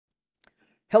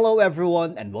Hello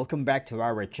everyone and welcome back to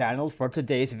our channel. For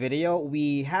today's video,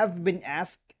 we have been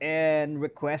asked and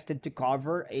requested to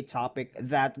cover a topic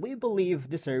that we believe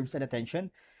deserves an attention,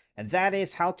 and that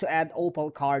is how to add Opal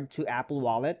card to Apple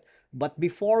Wallet. But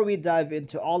before we dive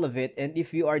into all of it, and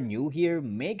if you are new here,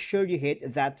 make sure you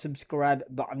hit that subscribe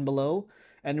button below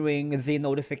and ring the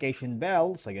notification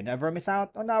bell so you never miss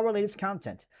out on our latest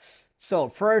content. So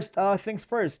first things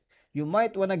first, you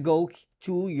might want to go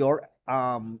to your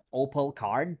Opal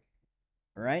card,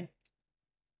 right?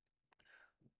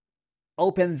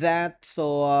 Open that.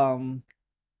 So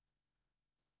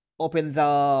open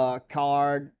the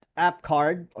card app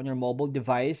card on your mobile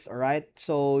device, all right?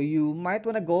 So you might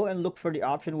want to go and look for the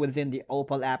option within the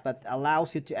Opal app that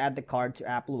allows you to add the card to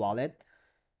Apple Wallet.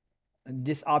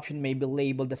 This option may be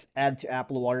labeled as add to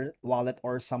Apple Wallet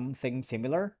or something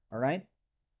similar, all right?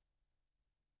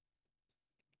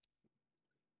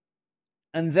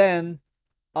 And then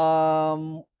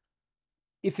um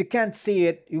if you can't see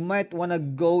it, you might want to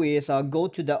go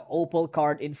to the Opal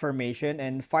card information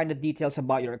and find the details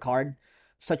about your card,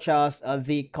 such as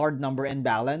the card number and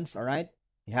balance. All right,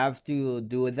 you have to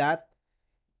do that.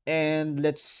 And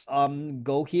let's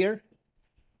go here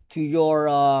to your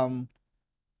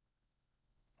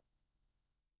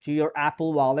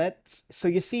Apple Wallet. So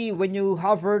you see when you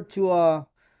hover to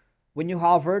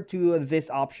this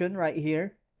option right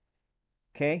here,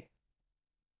 okay,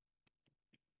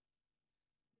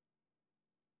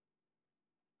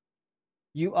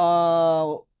 you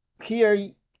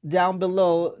here down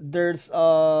below there's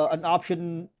an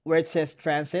option where it says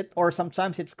transit, or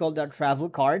sometimes it's called a travel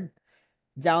card.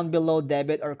 Down below,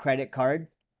 debit or credit card.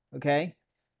 Okay,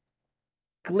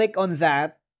 click on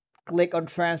that, click on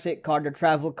transit card or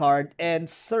travel card and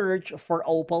search for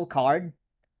Opal card.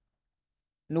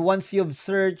 And once you've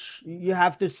searched, you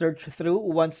have to search through.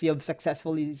 Once you've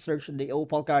successfully searched the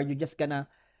Opal card, you're just gonna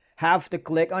have to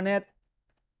click on it,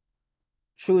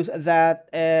 choose that,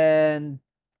 and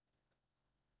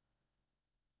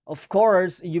of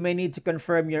course, you may need to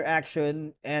confirm your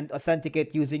action and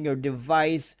authenticate using your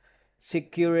device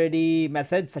security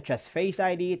methods such as Face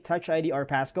ID, Touch ID, or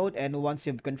passcode. And once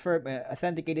you've confirmed,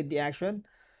 authenticated the action,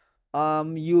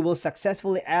 you will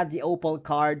successfully add the Opal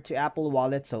card to Apple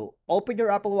Wallet. So open your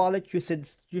Apple Wallet. You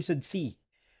should see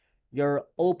your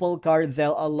Opal card there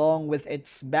along with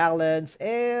its balance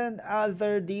and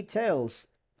other details.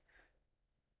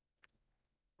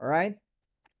 All right.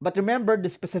 But remember, the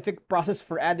specific process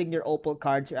for adding your Opal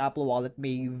card to Apple Wallet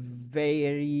may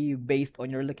vary based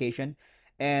on your location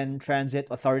and transit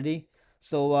authority.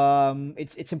 So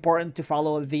it's important to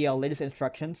follow the latest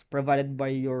instructions provided by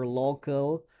your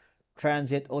local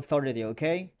transit authority.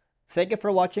 Okay. Thank you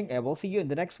for watching, and we'll see you in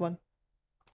the next one.